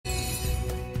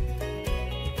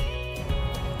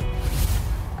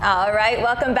All right,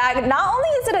 welcome back. Not only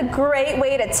is it a great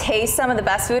way to taste some of the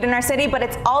best food in our city, but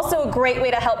it's also a great way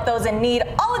to help those in need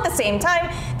all at the same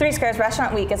time. Three Squares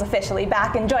Restaurant Week is officially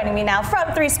back, and joining me now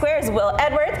from Three Squares, Will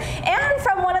Edwards, and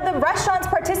from one of the restaurants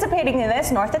participating in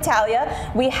this, North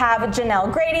Italia, we have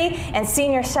Janelle Grady and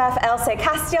Senior Chef Else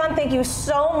Castillon. Thank you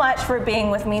so much for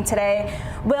being with me today.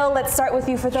 Will, let's start with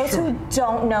you. For those who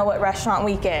don't know what Restaurant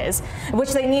Week is,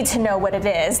 which they need to know what it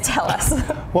is, tell us.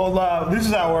 Well, this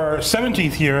is our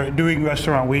 17th year doing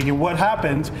Restaurant Week, and what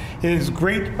happens is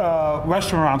great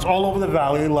restaurants all over the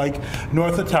valley, like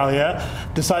North Italia,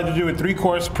 decide to do a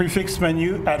three-course prefix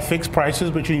menu at fixed prices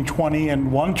between $20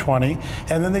 and $120,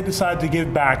 and then they decide to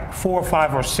give back $4 or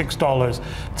 $5 or $6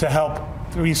 to help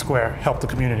Three Square help the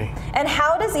community. And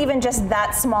how does even just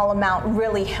that small amount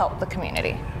really help the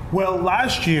community? Well,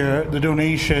 last year, the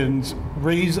donations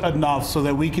raised enough so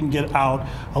that we can get out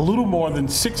a little more than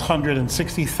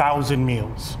 660,000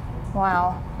 meals.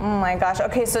 Wow. Oh my gosh.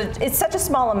 Okay, so it's such a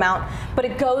small amount, but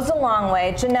it goes a long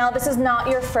way. Janelle, this is not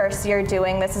your first year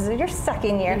doing this. This is your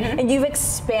second year, and you've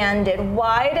expanded.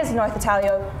 Why does North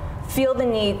Italia feel the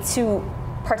need to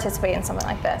participate in something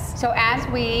like this? So as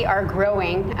we are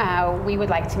growing, we would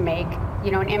like to make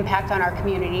an impact on our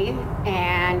community,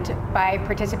 and by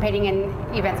participating in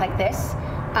events like this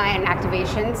and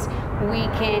activations, we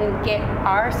can get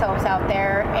ourselves out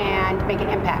there and make an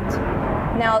impact.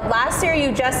 Now, last year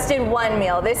you just did one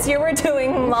meal. This year we're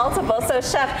doing multiple. So,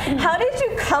 Chef, how did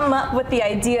you come up with the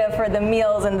idea for the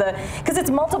meals and because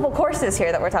it's multiple courses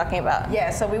here that we're talking about?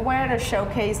 Yeah, so we wanted to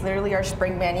showcase literally our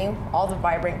spring menu, all the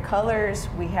vibrant colors.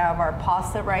 We have our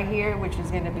pasta right here, which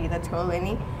is going to be the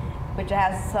tortellini, which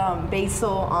has some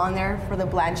basil on there for the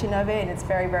blanching of it, and it's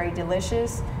very, very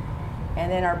delicious. And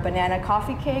then our banana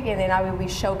coffee cake, and then I will be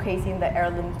showcasing the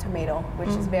heirloom tomato, which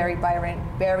is very vibrant,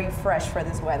 very fresh for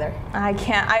this weather.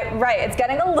 Right, it's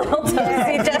getting a little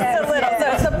toasty, just a little,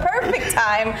 so it's the perfect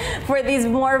time for these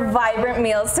more vibrant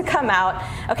meals to come out.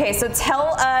 Okay, so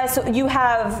tell us,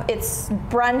 it's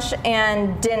brunch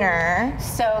and dinner.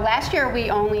 So last year we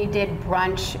only did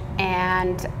brunch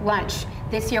and lunch.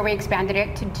 This year we expanded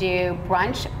it to do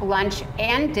brunch, lunch,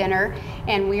 and dinner,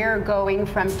 and we're going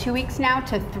from 2 weeks now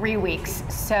to 3 weeks.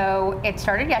 So it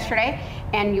started yesterday,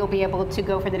 and you'll be able to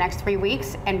go for the next 3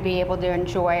 weeks and be able to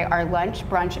enjoy our lunch,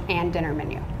 brunch, and dinner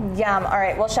menu. Yum. All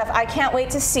right, well, Chef, I can't wait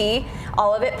to see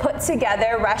all of it put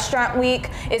together. Restaurant Week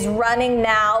is running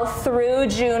now through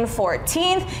June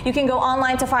 14th. You can go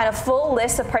online to find a full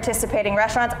list of participating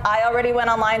restaurants. I already went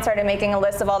online, started making a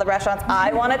list of all the restaurants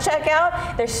I want to check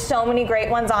out. There's so many great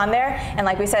ones on there, and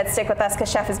like we said, stick with us because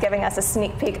Chef is giving us a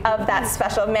sneak peek of that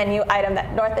special menu item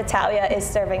that North Italia is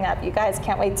serving up. You guys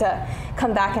can't wait to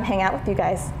come back and hang out with you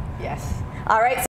guys. Yes. All right.